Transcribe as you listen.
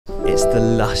It's the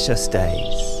luscious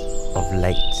days of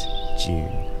late June.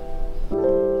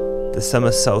 The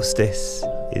summer solstice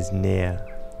is near,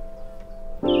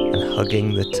 and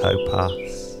hugging the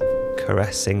towpaths,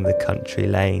 caressing the country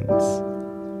lanes,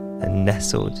 and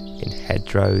nestled in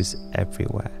hedgerows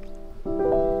everywhere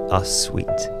are sweet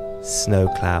snow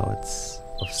clouds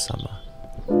of summer.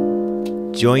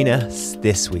 Join us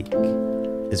this week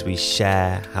as we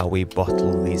share how we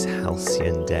bottle these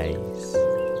halcyon days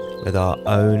with our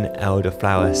own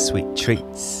elderflower sweet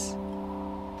treats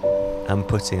and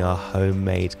putting our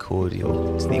homemade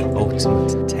cordial to the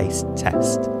ultimate taste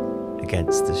test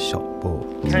against the shop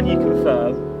board. Can you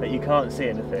confirm that you can't see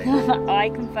anything? I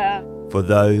confirm. For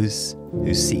those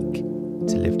who seek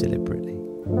to live deliberately.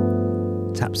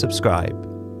 Tap subscribe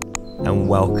and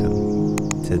welcome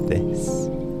to this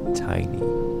tiny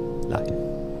life.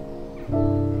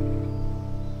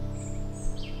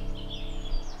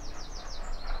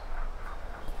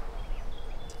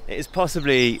 It is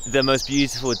possibly the most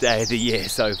beautiful day of the year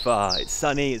so far. It's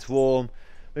sunny, it's warm,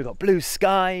 we've got blue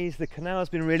skies, the canal's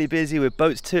been really busy with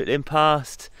boats tootling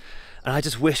past, and I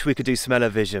just wish we could do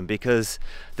smell-o-vision because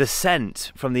the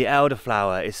scent from the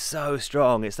elderflower is so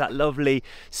strong. It's that lovely,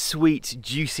 sweet,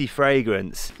 juicy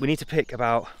fragrance. We need to pick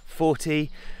about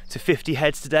 40 to 50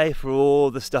 heads today for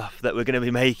all the stuff that we're going to be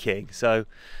making. So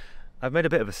I've made a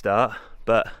bit of a start,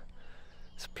 but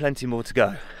there's plenty more to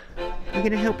go. You're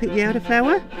going to help pick the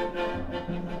elderflower?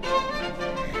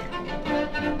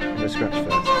 I'm going to scratch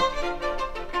first.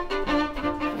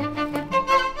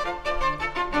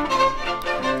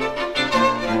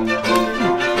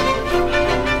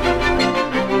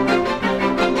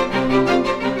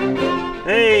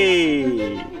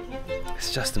 Hey!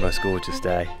 It's just the most gorgeous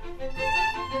day.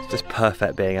 It's just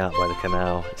perfect being out by the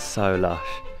canal. It's so lush.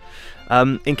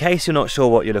 In case you're not sure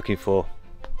what you're looking for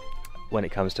when it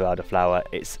comes to elderflower,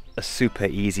 it's a super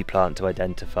easy plant to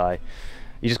identify.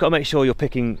 You just got to make sure you're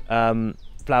picking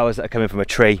flowers that are coming from a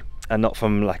tree and not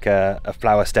from like a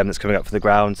flower stem that's coming up from the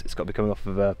ground. It's got to be coming off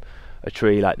of a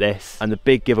tree like this. And the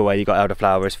big giveaway you got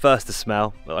elderflower is first the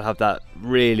smell. It'll have that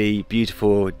really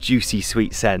beautiful, juicy,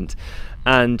 sweet scent.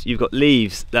 And you've got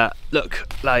leaves that look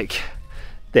like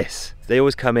this. They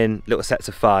always come in little sets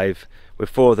of 5 with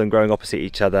 4 of them growing opposite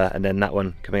each other and then that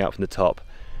one coming out from the top.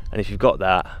 And if you've got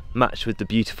that matched with the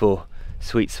beautiful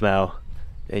sweet smell,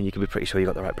 then you can be pretty sure you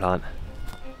got the right plant.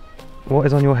 What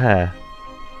is on your hair?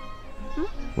 Hmm?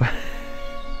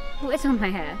 What is on my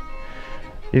hair?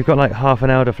 You've got like half an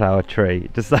elderflower tree.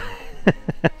 Just that.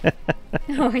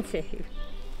 Oh, I do.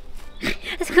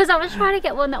 It's because I was trying to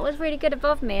get one that was really good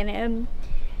above me and it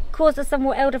caused a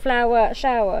somewhat elderflower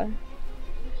shower.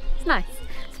 It's nice.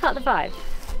 It's part of the vibe.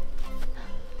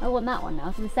 I want that one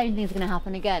now, so the same thing's going to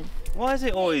happen again. Why is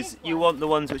it always you want the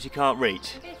ones which you can't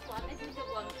reach? This one, this is the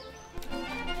one.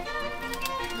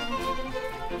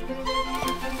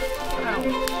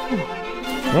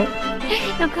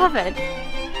 What? You're covered.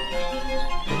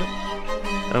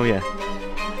 Oh yeah.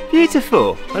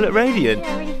 Beautiful! I look radiant.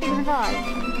 Yeah, really feeling the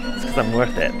vibe. It's because I'm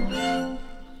worth it.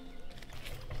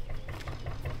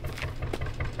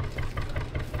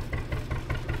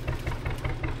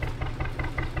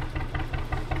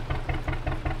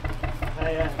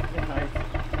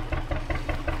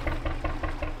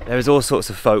 There is all sorts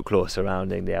of folklore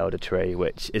surrounding the elder tree,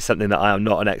 which is something that I am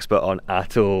not an expert on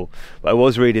at all. But I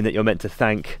was reading that you're meant to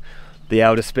thank the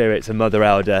elder spirits and Mother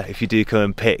Elder if you do come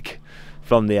and pick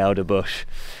from the elder bush.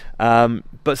 But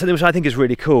something which I think is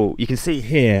really cool, you can see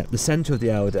here, the centre of the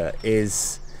elder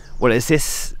is, well, it's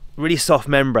this really soft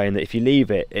membrane that if you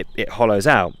leave it, it hollows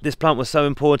out. This plant was so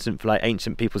important for like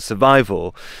ancient people's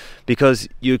survival because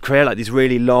you would create like these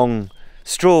really long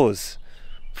straws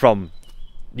from,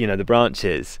 you know, the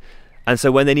branches, and so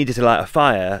when they needed to light a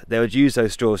fire they would use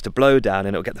those straws to blow down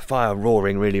and it would get the fire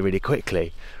roaring really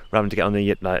quickly rather than to get on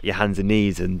your hands and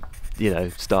knees and, you know,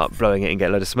 start blowing it and get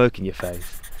a load of smoke in your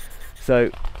face.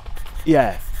 So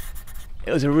yeah,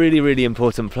 it was a really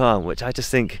important plant, which I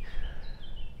just think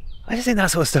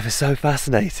that sort of stuff is so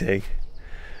fascinating.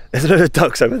 There's a load of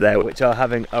ducks over there which are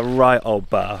having a right old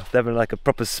bath. They're having like a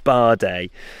proper spa day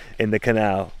in the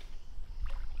canal.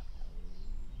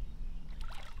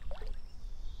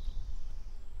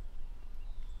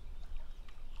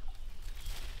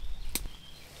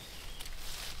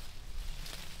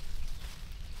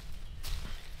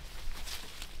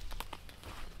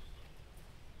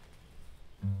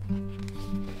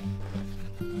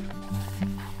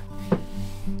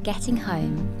 Getting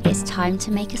home, it's time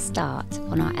to make a start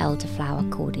on our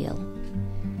elderflower cordial.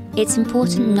 It's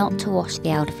important not to wash the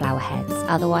elderflower heads,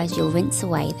 otherwise you'll rinse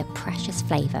away the precious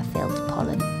flavour-filled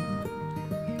pollen.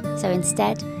 So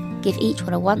instead, Give each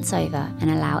one a once over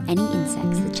and allow any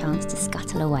insects the chance to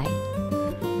scuttle away.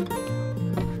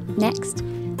 Next,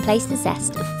 place the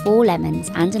zest of 4 lemons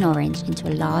and an orange into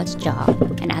a large jar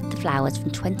and add the flowers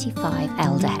from 25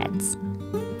 elder heads.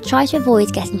 Try to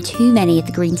avoid getting too many of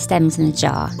the green stems in the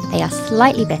jar. They are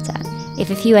slightly bitter. If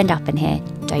a few end up in here,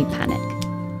 don't panic.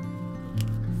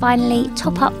 Finally,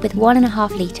 top up with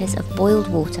 1.5 litres of boiled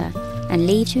water and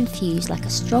leave to infuse like a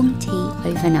strong tea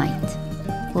overnight.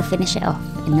 We'll finish it off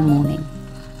in the morning.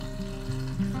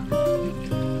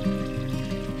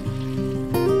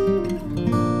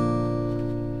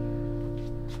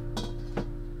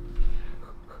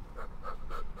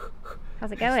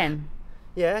 How's it going?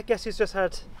 Yeah, guess who's just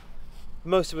had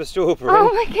most of a strawberry?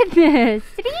 Oh my goodness!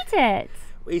 Did he eat it?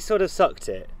 He sort of sucked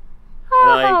it,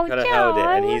 Oh, and I kind of held it,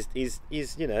 and Joe. he's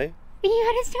you know, You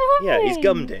had a strawberry. yeah, he's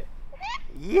gummed it.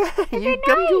 Yeah, you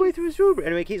gummed your way through a strawberry.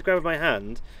 Anyway, he keeps grabbing my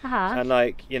hand and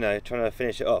like, you know, trying to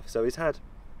finish it off. So he's had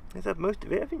most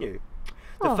of it, haven't you?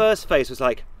 The first phase was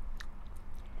like,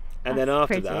 and then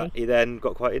after that, he then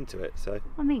got quite into it. So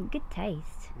I mean, good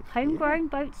taste. Homegrown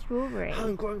boat strawberry.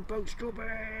 homegrown boat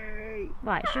strawberry.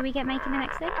 Right, should we get making the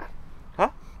next thing? Huh?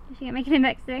 Should we get making the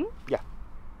next thing? Yeah.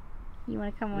 You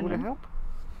want to come You on want to in? help?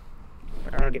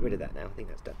 I'll get rid of that now. I think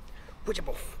that's done.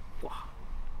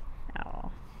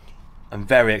 Oh. I'm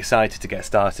very excited to get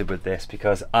started with this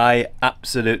because I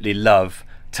absolutely love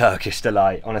Turkish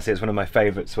delight. Honestly, it's one of my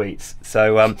favourite sweets.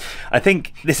 So I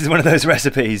think this is one of those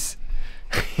recipes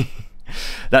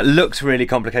that looks really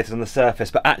complicated on the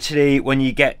surface, but actually when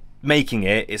you get making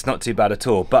it, it's not too bad at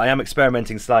all. But I am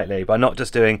experimenting slightly by not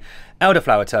just doing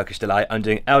elderflower Turkish delight, I'm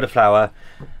doing elderflower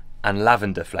and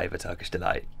lavender flavour Turkish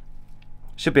delight.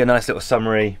 Should be a nice little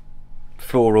summery,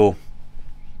 floral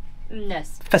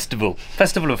festival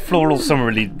of floral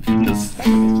summerliness.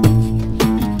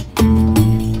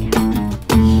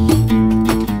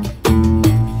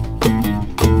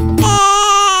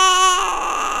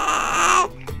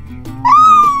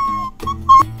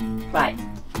 Right.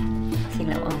 See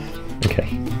that one.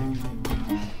 Okay.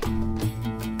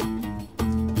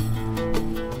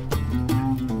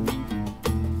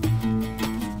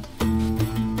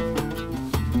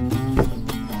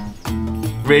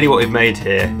 Really what we've made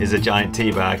here is a giant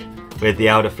tea bag with the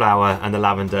elderflower and the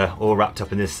lavender all wrapped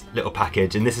up in this little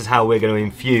package, and this is how we're going to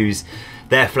infuse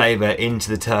their flavour into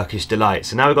the Turkish delight.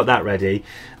 So now we've got that ready,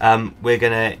 we're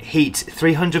going to heat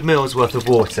 300 ml worth of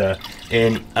water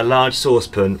in a large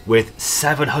saucepan with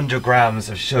 700 grams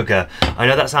of sugar. I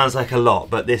know that sounds like a lot,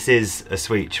 but this is a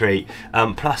sweet treat,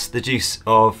 plus the juice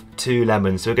of 2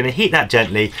 lemons. So we're going to heat that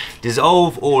gently,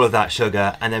 dissolve all of that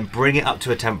sugar, and then bring it up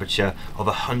to a temperature of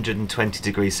 120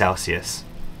 degrees Celsius.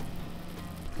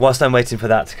 Whilst I'm waiting for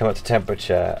that to come up to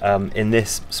temperature, in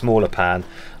this smaller pan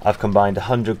I've combined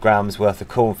 100 grams worth of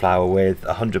corn flour with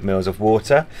 100 ml of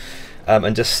water,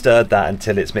 and just stirred that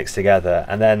until it's mixed together.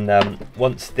 And then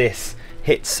once this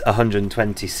hits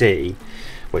 120°C,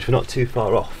 which we're not too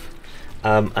far off,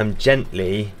 I'm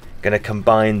gently going to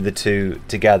combine the two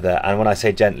together. And when I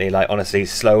say gently, like honestly,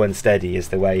 slow and steady is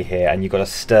the way here, and you've got to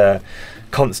stir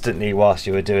constantly whilst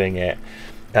you are doing it.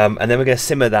 And then we're going to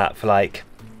simmer that for like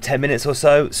 10 minutes or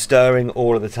so, stirring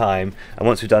all of the time. And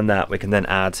once we've done that, we can then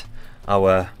add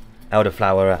our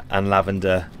elderflower and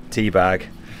lavender tea bag,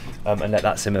 and let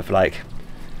that simmer for like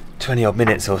 20 odd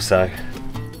minutes or so.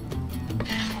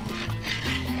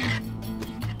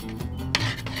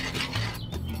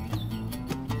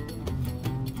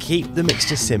 Keep the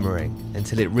mixture simmering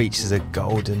until it reaches a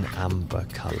golden amber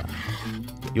colour.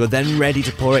 You're then ready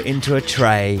to pour it into a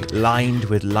tray lined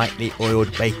with lightly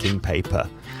oiled baking paper.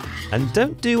 And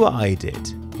don't do what I did,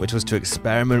 which was to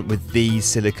experiment with these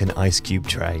silicone ice cube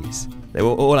trays. They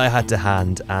were all I had to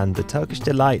hand, and the Turkish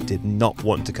delight did not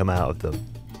want to come out of them.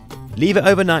 Leave it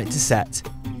overnight to set,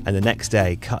 and the next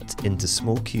day cut into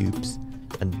small cubes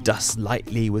and dust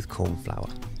lightly with corn flour.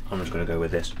 I'm just going to go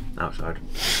with this outside.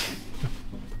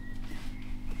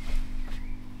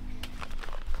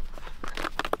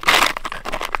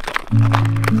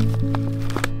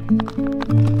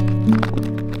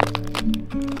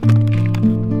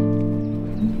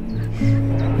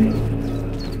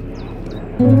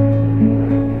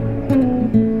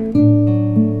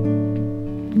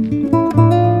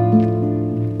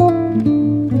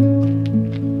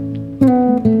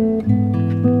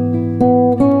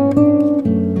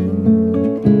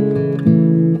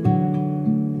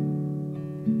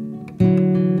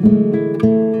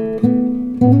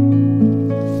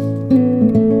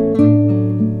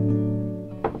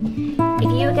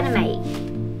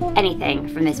 Anything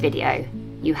from this video,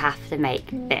 you have to make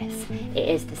this. It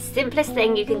is the simplest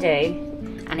thing you can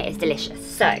do, and it is delicious.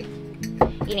 So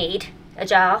you need a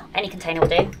jar, any container will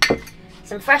do,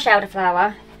 some fresh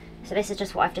elderflower, so this is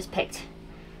just what I've just picked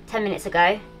 10 minutes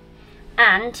ago,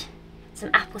 and some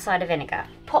apple cider vinegar.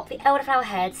 Pop the elderflower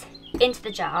heads into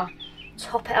the jar,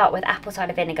 top it up with apple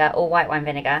cider vinegar or white wine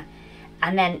vinegar,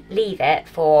 and then leave it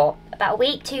for about a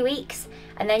week, 2 weeks,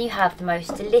 and then you have the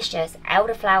most delicious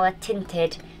elderflower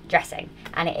tinted dressing,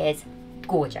 and it is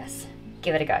gorgeous.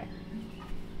 Give it a go.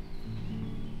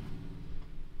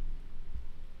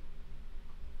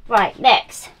 Right,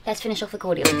 next, let's finish off the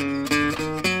cordial. I'm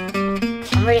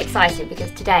really excited because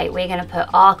today we're going to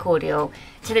put our cordial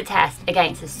to the test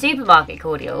against the supermarket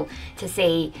cordial to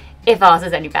see if ours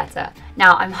is any better.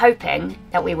 Now, I'm hoping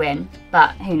that we win,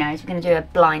 but who knows? We're going to do a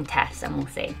blind test and we'll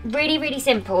see. Really, really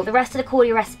simple. The rest of the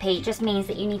cordial recipe just means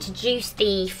that you need to juice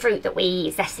the fruit that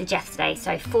we zested yesterday,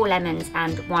 so 4 lemons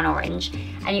and 1 orange,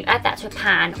 and you add that to a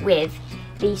pan with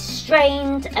the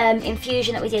strained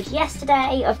infusion that we did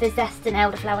yesterday of the zest and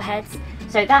elderflower heads.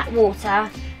 So that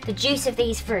water, the juice of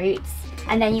these fruits,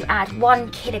 and then you add 1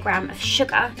 kilogram of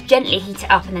sugar. Gently heat it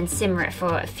up and then simmer it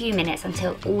for a few minutes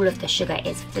until all of the sugar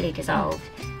is fully dissolved.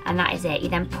 And that is it. You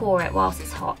then pour it whilst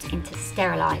it's hot into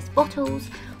sterilised bottles,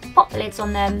 pop the lids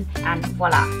on them, and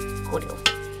voila, cordial.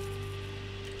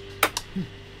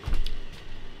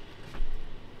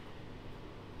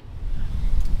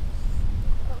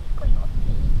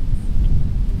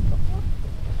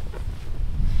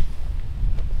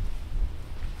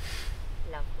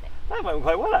 That went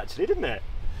quite well actually, didn't it?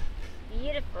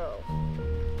 Beautiful.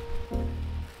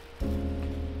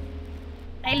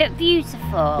 They look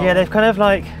beautiful. Yeah, they've kind of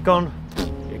like gone,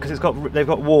 because they've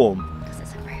got warm. Because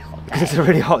it's a very hot day. Because it's a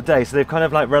really hot day, so they've kind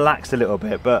of like relaxed a little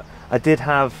bit. But I did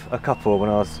have a couple when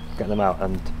I was getting them out,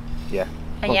 and yeah.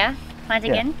 Oh well, yeah? Can I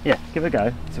dig in? Yeah, give it a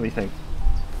go. See what you think.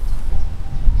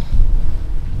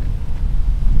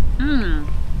 Mmm.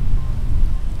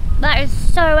 That is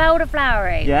so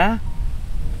elderflowery. Yeah?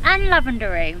 And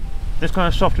lavendery. It's kind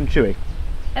of soft and chewy.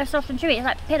 It's soft and chewy, it's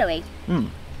like pillowy.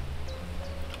 Mm.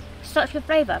 Such good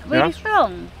flavour, really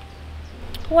strong.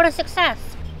 What a success.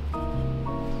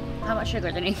 How much sugar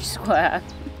is in each square?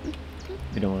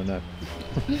 You don't want to know.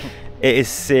 It is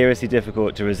seriously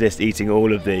difficult to resist eating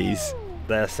all of these.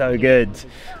 They're so good.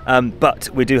 But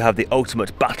we do have the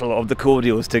ultimate battle of the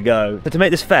cordials to go. So to make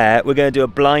this fair, we're going to do a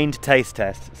blind taste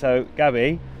test. So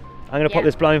Gabby, I'm going to pop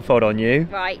this blindfold on you.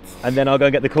 Right. And then I'll go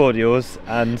and get the cordials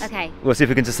and we'll see if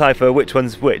we can decipher which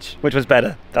one's which. Which one's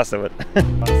better? That's the one.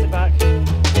 Right, sit back.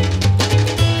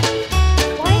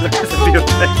 Why is it so your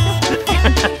face.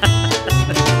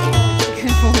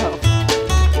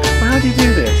 How do you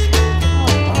do this?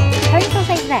 Ponytail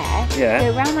stays there, Yeah.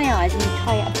 go around my eyes and you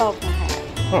tie it above my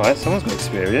hair. Alright, someone's got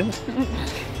experience.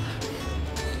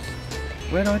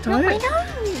 Where do I tie Not it? my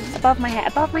nose. Above my hair,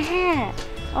 above my hair.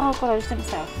 Oh god, I just did it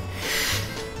myself.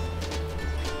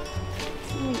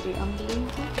 It's really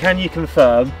unbelievable. Can you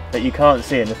confirm that you can't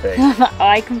see anything?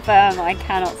 I confirm I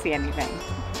cannot see anything.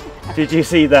 Did you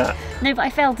see that? No, but I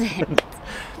felt it.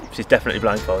 She's definitely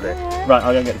blindfolded. Right,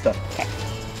 I'll go and get the stuff. Okay.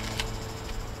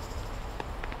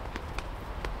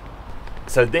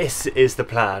 So this is the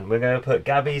plan. We're going to put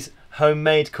Gabby's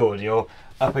homemade cordial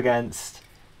up against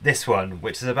this one,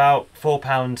 which is about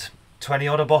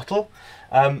 £4.20 odd a bottle.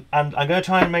 And I'm going to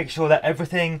try and make sure that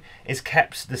everything is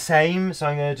kept the same. So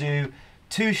I'm going to do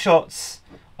 2 shots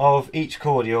of each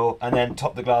cordial and then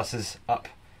top the glasses up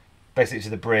basically to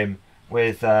the brim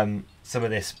with some of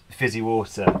this fizzy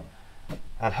water.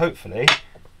 And hopefully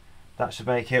that should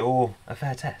make it all a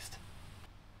fair test.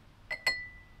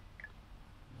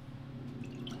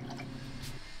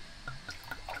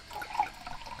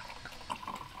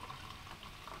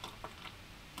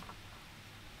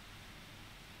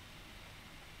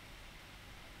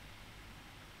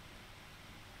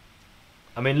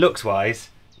 I mean, looks wise,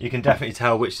 you can definitely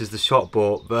tell which is the shop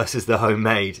bought versus the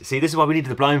homemade. See, this is why we needed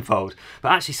the blindfold.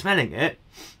 But actually smelling it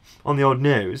on the old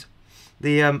news,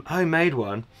 the homemade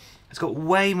one, it's got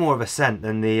way more of a scent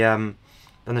than the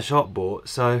shop bought.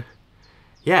 So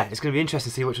yeah, it's going to be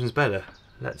interesting to see which one's better.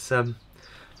 Let's go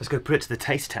put it to the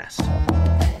taste test.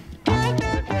 Oh,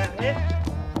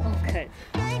 good.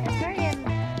 It's very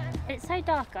it's so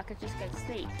dark I could just go to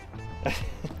sleep.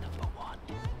 Number 1.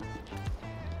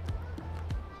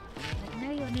 I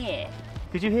know you're near.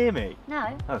 Did you hear me?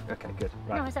 No. Oh, okay, good.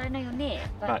 Right. No, I said I know you're near.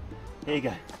 But Right, here you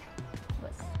go.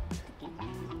 what's sticky?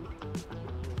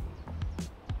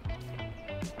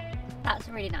 That's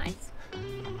really nice.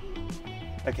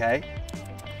 Okay.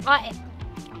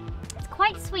 It's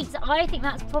quite sweet, so I think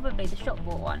that's probably the shop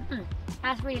bought one.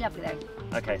 That's really lovely though.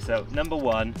 Okay, so number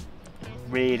 1,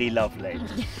 really lovely.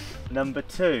 Number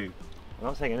 2, I'm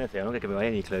not saying anything, I'm not going to give away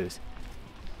any clues.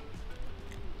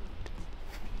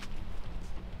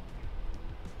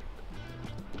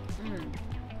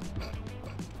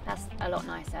 That's a lot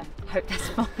nicer. Hope that's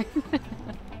fine.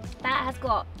 That has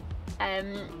got a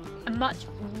much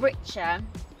richer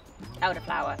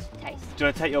elderflower taste. Do you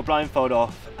want to take your blindfold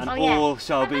off and all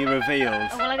shall be revealed?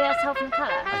 Oh, will I be able to tell from the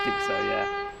colour? I think so,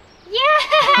 yeah. Yay!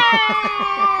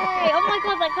 Oh my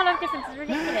god, that colour difference is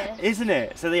ridiculous. Isn't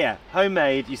it? So yeah,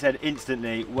 homemade, you said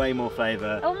instantly, way more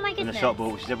flavour Oh my than the goodness. shop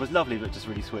bought, which you said was lovely but just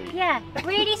really sweet. Yeah,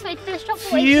 really sweet. The shop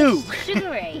bought is just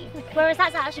sugary, whereas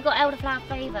that's actually got elderflower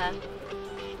flavour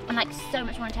and like so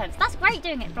much more intense. That's great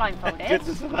doing it blindfolded.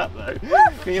 Goodness of that though.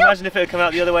 Can you imagine if it had come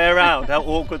out the other way around? How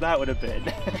awkward that would have been.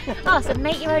 Oh, so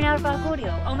make your own elderflower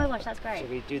cordial. Oh my gosh, that's great. Shall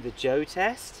we do the Joe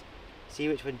test? See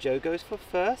which one Joe goes for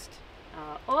first?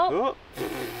 Oh,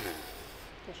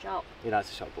 the shop. Yeah,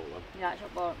 that's a shop bought one. Yeah,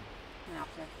 shop bought. I'm gonna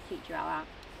have to teach you out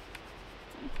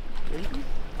that.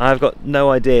 I've got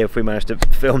no idea if we managed to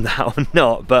film that or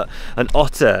not, but an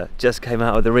otter just came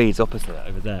out of the reeds opposite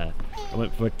over there. I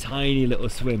went for a tiny little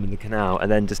swim in the canal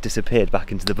and then just disappeared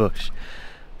back into the bush.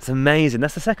 It's amazing.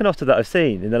 That's the second otter that I've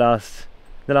seen in the last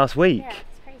week. Yeah,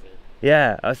 it's crazy.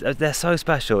 Yeah, they're so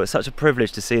special. It's such a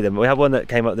privilege to see them. We had one that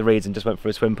came up the reeds and just went for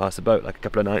a swim past the boat like a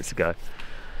couple of nights ago.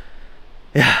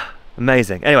 Yeah,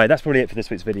 amazing. Anyway, that's probably it for this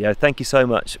week's video. Thank you so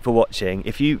much for watching.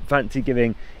 If you fancy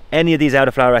giving any of these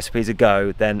elderflower recipes a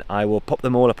go, then I will pop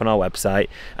them all up on our website,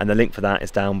 and the link for that is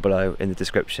down below in the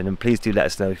description. And please do let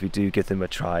us know if you do give them a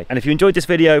try. And if you enjoyed this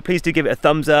video, please do give it a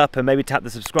thumbs up and maybe tap the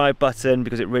subscribe button,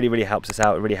 because it really helps us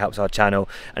out. It really helps our channel.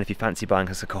 And if you fancy buying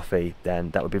us a coffee,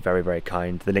 then that would be very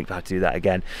kind. The link for how to do that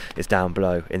again is down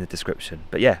below in the description.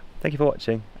 But yeah, thank you for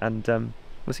watching, and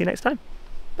we'll see you next time.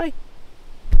 Bye.